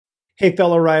Hey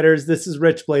fellow writers, this is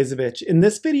Rich Blazevich. In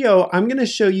this video, I'm going to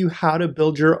show you how to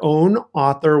build your own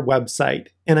author website.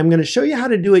 And I'm going to show you how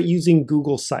to do it using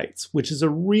Google Sites, which is a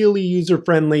really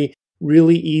user-friendly,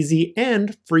 really easy,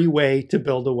 and free way to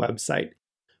build a website.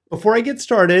 Before I get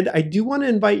started, I do want to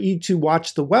invite you to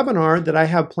watch the webinar that I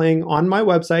have playing on my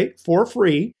website for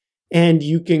free. And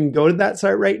you can go to that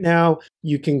site right now.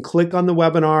 You can click on the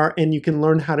webinar and you can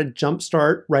learn how to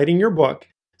jumpstart writing your book.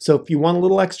 So if you want a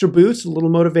little extra boost, a little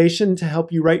motivation to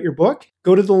help you write your book,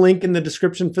 go to the link in the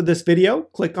description for this video,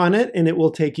 click on it, and it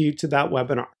will take you to that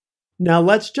webinar. Now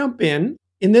let's jump in.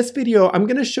 In this video, I'm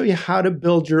going to show you how to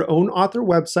build your own author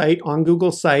website on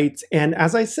Google Sites. And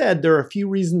as I said, there are a few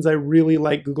reasons I really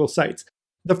like Google Sites.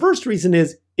 The first reason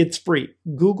is it's free.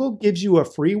 Google gives you a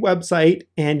free website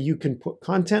and you can put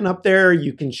content up there.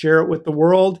 You can share it with the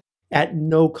world at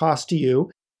no cost to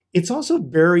you. It's also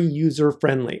very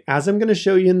user-friendly. As I'm going to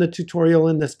show you in the tutorial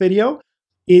in this video,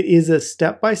 it is a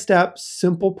step-by-step,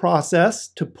 simple process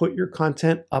to put your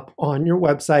content up on your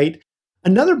website.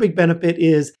 Another big benefit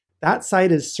is that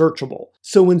site is searchable.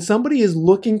 So when somebody is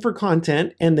looking for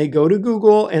content and they go to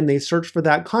Google and they search for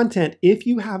that content, if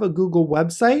you have a Google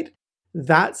website,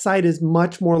 that site is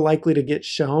much more likely to get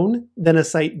shown than a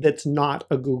site that's not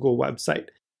a Google website.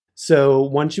 So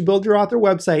once you build your author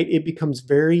website, it becomes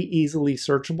very easily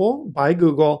searchable by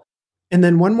Google. And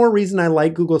then one more reason I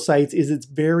like Google Sites is it's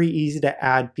very easy to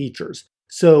add features.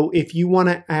 So if you want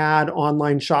to add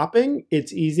online shopping,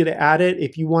 it's easy to add it.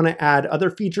 If you want to add other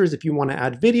features, if you want to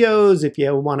add videos, if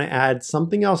you want to add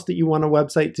something else that you want a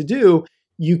website to do,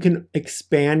 you can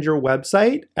expand your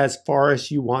website as far as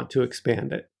you want to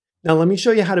expand it. Now let me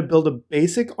show you how to build a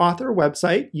basic author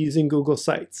website using Google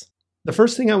Sites. The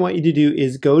first thing I want you to do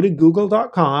is go to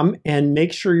google.com and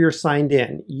make sure you're signed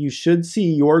in. You should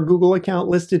see your Google account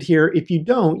listed here. If you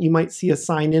don't, you might see a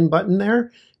sign in button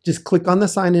there. Just click on the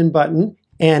sign in button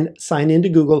and sign into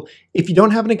Google. If you don't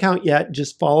have an account yet,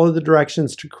 just follow the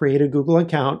directions to create a Google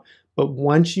account. But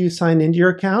once you sign into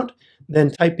your account, then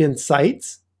type in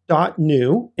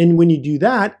sites.new. And when you do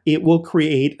that, it will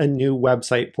create a new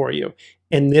website for you.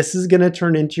 And this is going to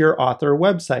turn into your author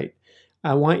website.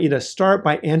 I want you to start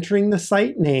by entering the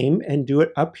site name and do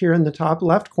it up here in the top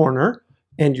left corner.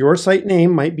 And your site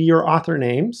name might be your author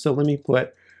name. So let me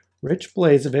put Rich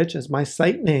Blazevich as my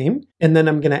site name. And then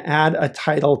I'm going to add a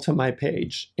title to my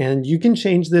page. And you can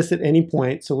change this at any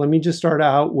point. So let me just start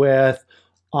out with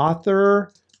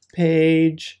author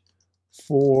page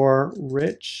for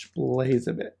Rich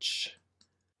Blazevich.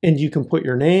 And you can put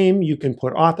your name, you can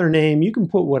put author name, you can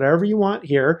put whatever you want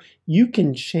here. You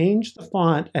can change the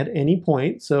font at any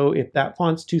point. So if that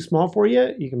font's too small for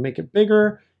you, you can make it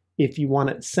bigger. If you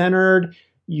want it centered,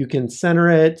 you can center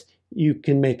it. You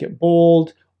can make it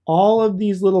bold. All of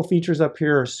these little features up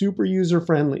here are super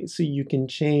user-friendly. So you can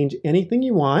change anything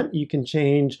you want. You can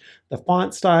change the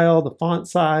font style, the font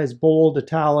size, bold,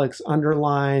 italics,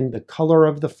 underline, the color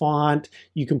of the font.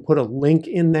 You can put a link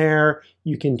in there.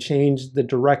 You can change the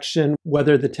direction,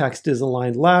 whether the text is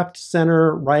aligned left,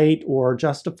 center, right, or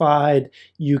justified.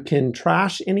 You can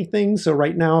trash anything. So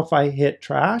right now, if I hit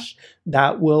trash,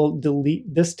 that will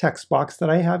delete this text box that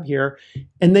I have here.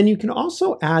 And then you can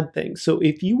also add things. So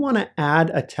if you want to add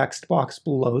a text box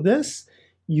below this,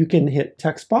 you can hit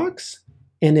text box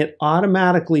and it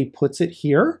automatically puts it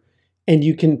here. And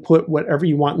you can put whatever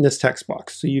you want in this text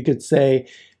box. So you could say,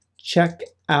 check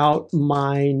out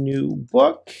my new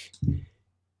book.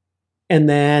 And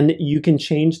then you can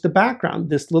change the background.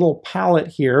 This little palette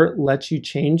here lets you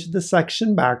change the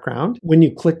section background. When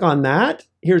you click on that,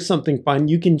 here's something fun.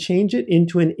 You can change it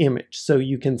into an image. So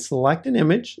you can select an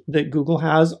image that Google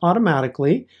has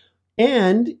automatically.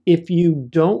 And if you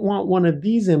don't want one of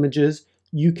these images,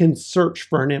 you can search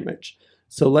for an image.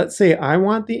 So let's say I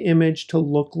want the image to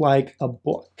look like a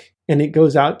book. And it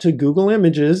goes out to Google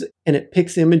Images and it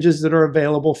picks images that are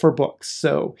available for books.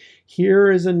 So here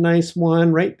is a nice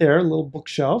one right there, a little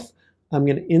bookshelf. I'm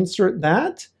going to insert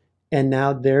that. And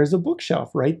now there's a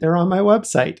bookshelf right there on my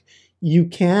website. You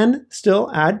can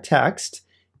still add text.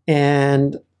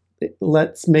 And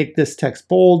let's make this text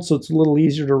bold so it's a little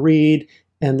easier to read.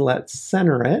 And let's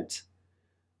center it.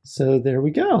 So there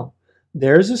we go.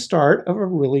 There's a start of a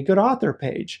really good author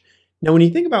page. Now, when you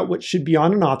think about what should be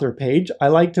on an author page, I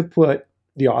like to put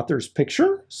the author's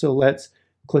picture. So let's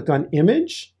click on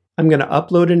image. I'm going to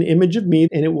upload an image of me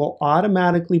and it will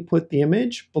automatically put the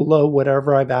image below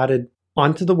whatever I've added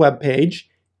onto the web page.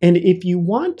 And if you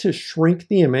want to shrink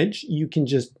the image, you can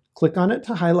just click on it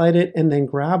to highlight it and then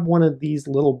grab one of these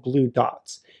little blue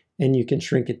dots. and you can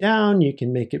shrink it down, you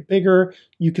can make it bigger.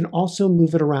 You can also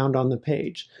move it around on the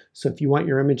page. So if you want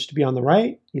your image to be on the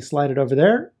right, you slide it over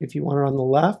there. If you want it on the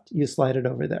left, you slide it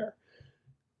over there.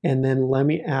 And then let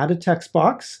me add a text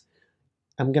box.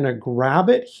 I'm going to grab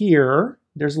it here.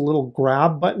 There's a little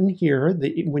grab button here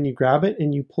that when you grab it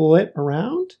and you pull it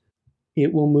around,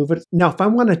 it will move it. Now, if I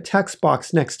want a text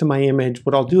box next to my image,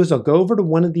 what I'll do is I'll go over to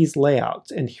one of these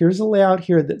layouts, and here's a layout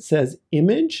here that says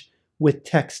image with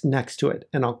text next to it.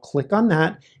 And I'll click on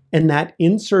that, and that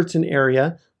inserts an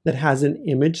area that has an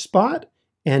image spot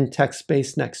and text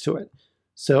space next to it.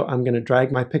 So I'm going to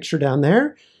drag my picture down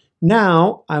there.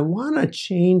 Now I want to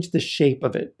change the shape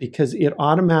of it because it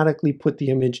automatically put the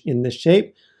image in this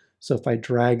shape. So if I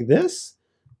drag this,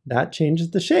 that changes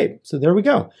the shape. So there we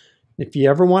go. If you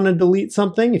ever want to delete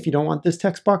something, if you don't want this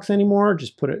text box anymore,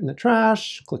 just put it in the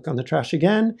trash, click on the trash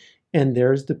again, and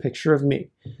there's the picture of me.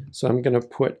 So I'm going to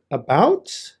put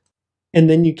about, and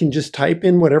then you can just type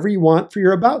in whatever you want for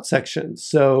your about section.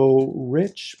 So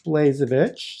Rich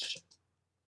Blazevich.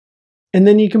 And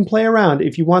then you can play around.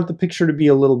 If you want the picture to be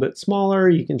a little bit smaller,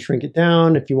 you can shrink it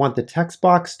down. If you want the text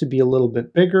box to be a little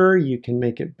bit bigger, you can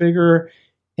make it bigger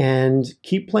and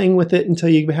keep playing with it until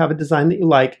you have a design that you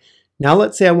like. Now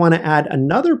let's say I want to add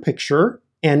another picture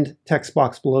and text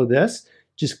box below this.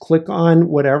 Just click on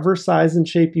whatever size and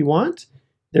shape you want.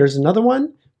 There's another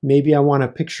one. Maybe I want a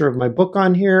picture of my book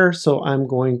on here, so I'm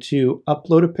going to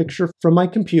upload a picture from my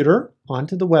computer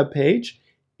onto the web page.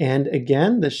 And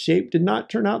again, the shape did not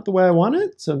turn out the way I want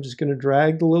it, so I'm just going to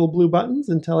drag the little blue buttons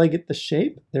until I get the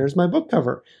shape. There's my book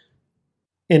cover.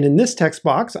 And in this text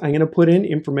box, I'm going to put in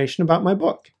information about my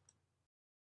book.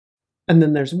 And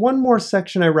then there's one more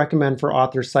section I recommend for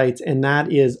author sites, and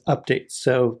that is updates.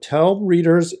 So tell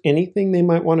readers anything they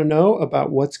might want to know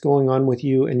about what's going on with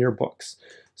you and your books.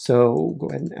 So go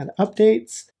ahead and add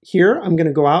updates. Here, I'm going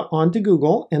to go out onto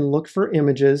Google and look for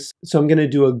images. So I'm going to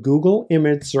do a Google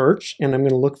image search, and I'm going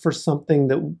to look for something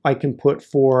that I can put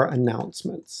for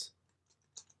announcements.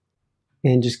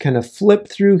 And just kind of flip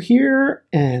through here,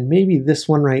 and maybe this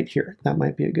one right here. That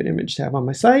might be a good image to have on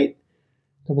my site.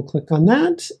 Double click on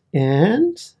that,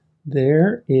 and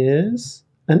there is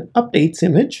an updates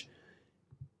image.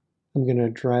 I'm going to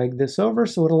drag this over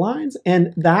so it aligns,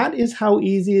 and that is how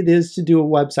easy it is to do a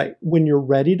website. When you're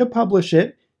ready to publish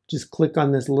it, just click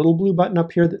on this little blue button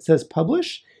up here that says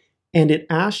publish, and it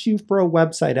asks you for a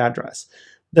website address.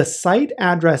 The site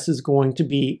address is going to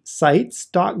be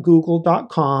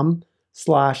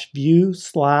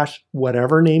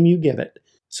sites.google.com/view/whatever name you give it.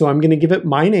 So I'm going to give it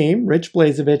my name, Rich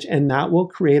Blazevich, and that will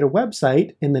create a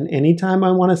website. And then anytime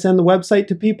I want to send the website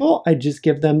to people, I just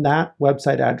give them that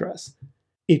website address.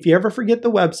 If you ever forget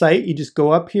the website, you just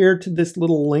go up here to this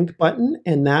little link button,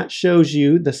 and that shows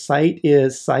you the site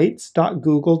is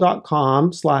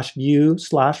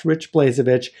sites.google.com/view/Rich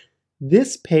Blazevich.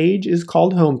 This page is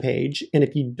called homepage, and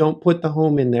if you don't put the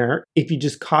home in there, if you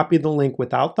just copy the link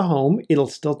without the home, it'll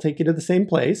still take you to the same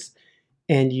place,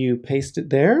 and you paste it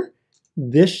there.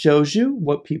 This shows you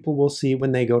what people will see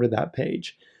when they go to that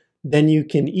page. Then you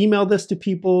can email this to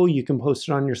people, you can post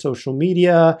it on your social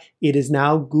media. It is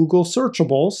now Google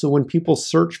searchable, so when people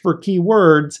search for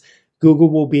keywords, Google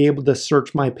will be able to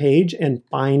search my page and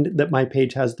find that my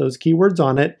page has those keywords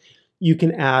on it. You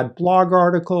can add blog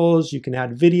articles, you can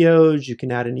add videos, you can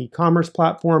add an e-commerce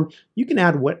platform, you can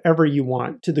add whatever you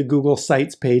want to the Google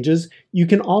Sites pages. You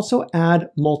can also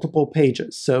add multiple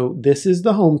pages. So this is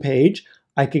the home page.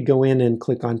 I could go in and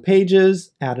click on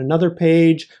pages, add another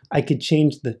page. I could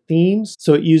change the themes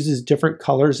so it uses different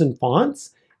colors and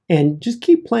fonts, and just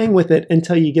keep playing with it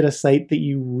until you get a site that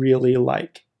you really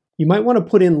like. You might want to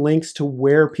put in links to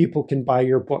where people can buy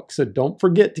your book, so don't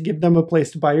forget to give them a place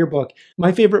to buy your book.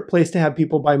 My favorite place to have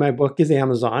people buy my book is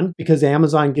Amazon, because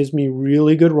Amazon gives me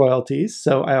really good royalties,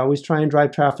 so I always try and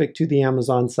drive traffic to the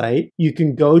Amazon site. You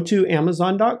can go to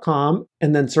Amazon.com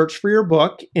and then search for your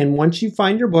book, and once you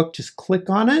find your book, just click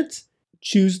on it.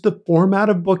 Choose the format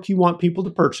of book you want people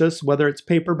to purchase, whether it's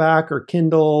paperback or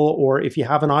Kindle, or if you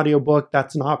have an audiobook,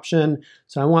 that's an option.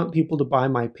 So I want people to buy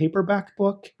my paperback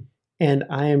book. And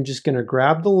I am just going to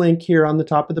grab the link here on the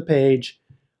top of the page.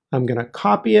 I'm going to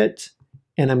copy it,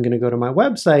 and I'm going to go to my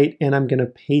website, and I'm going to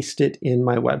paste it in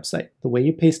my website. The way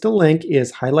you paste a link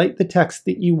is highlight the text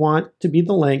that you want to be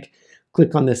the link,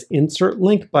 click on this Insert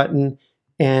Link button,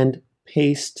 and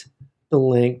paste the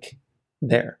link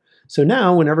there. So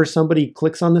now whenever somebody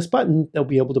clicks on this button, they'll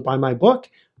be able to buy my book.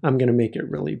 I'm going to make it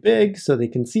really big so they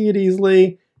can see it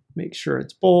easily, make sure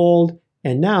it's bold,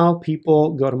 and now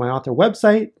people go to my author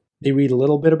website. They read a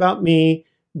little bit about me,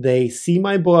 they see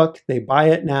my book, they buy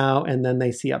it now, and then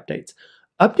they see updates.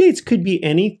 Updates could be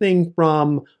anything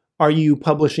from Are you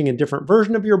publishing a different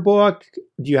version of your book?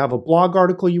 Do you have a blog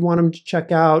article you want them to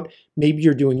check out? Maybe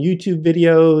you're doing YouTube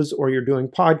videos, or you're doing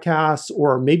podcasts,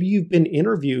 or maybe you've been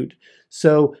interviewed.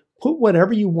 So put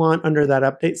whatever you want under that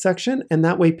update section, and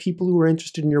that way people who are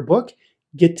interested in your book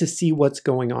get to see what's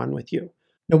going on with you.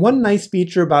 Now, one nice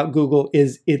feature about Google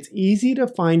is it's easy to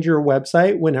find your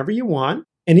website whenever you want.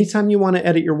 Anytime you want to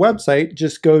edit your website,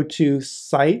 just go to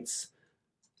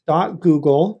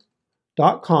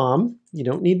sites.google.com. You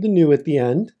don't need the new at the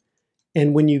end.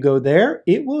 And when you go there,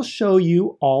 it will show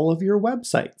you all of your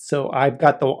websites. So I've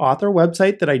got the author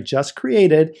website that I just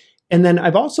created. And then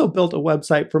I've also built a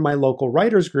website for my local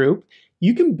writers group.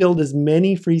 You can build as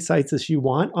many free sites as you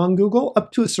want on Google,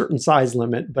 up to a certain size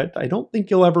limit, but I don't think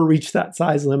you'll ever reach that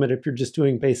size limit if you're just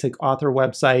doing basic author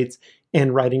websites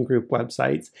and writing group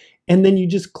websites. And then you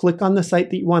just click on the site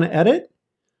that you want to edit.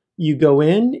 You go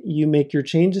in, you make your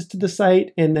changes to the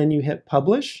site, and then you hit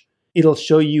publish. It'll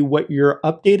show you what your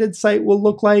updated site will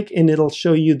look like, and it'll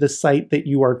show you the site that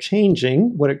you are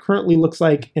changing, what it currently looks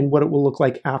like, and what it will look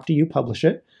like after you publish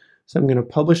it. So I'm going to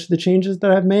publish the changes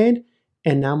that I've made.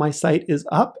 And now my site is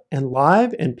up and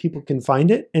live, and people can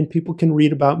find it, and people can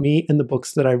read about me and the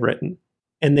books that I've written.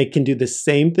 And they can do the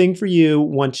same thing for you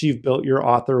once you've built your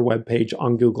author webpage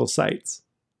on Google Sites.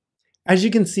 As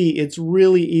you can see, it's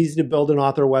really easy to build an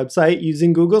author website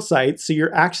using Google Sites. So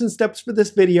your action steps for this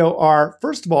video are,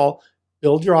 first of all,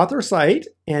 build your author site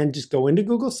and just go into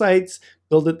Google Sites,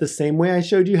 build it the same way I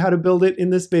showed you how to build it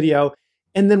in this video.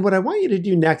 And then what I want you to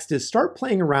do next is start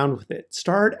playing around with it.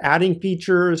 Start adding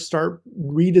features, start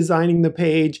redesigning the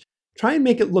page, try and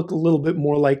make it look a little bit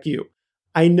more like you.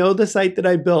 I know the site that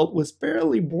I built was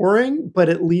fairly boring, but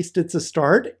at least it's a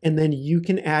start. And then you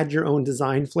can add your own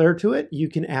design flair to it. You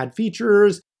can add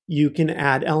features, you can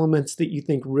add elements that you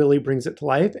think really brings it to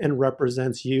life and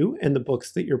represents you and the books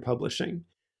that you're publishing.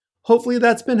 Hopefully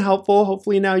that's been helpful.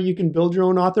 Hopefully now you can build your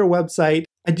own author website.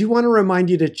 I do want to remind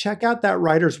you to check out that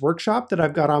writer's workshop that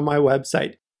I've got on my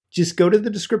website. Just go to the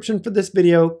description for this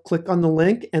video, click on the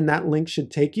link, and that link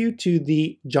should take you to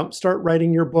the Jumpstart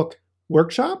Writing Your Book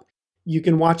workshop. You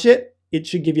can watch it. It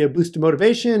should give you a boost of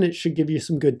motivation. It should give you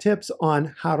some good tips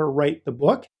on how to write the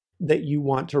book that you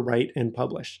want to write and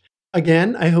publish.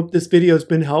 Again, I hope this video has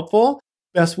been helpful.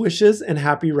 Best wishes and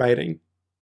happy writing.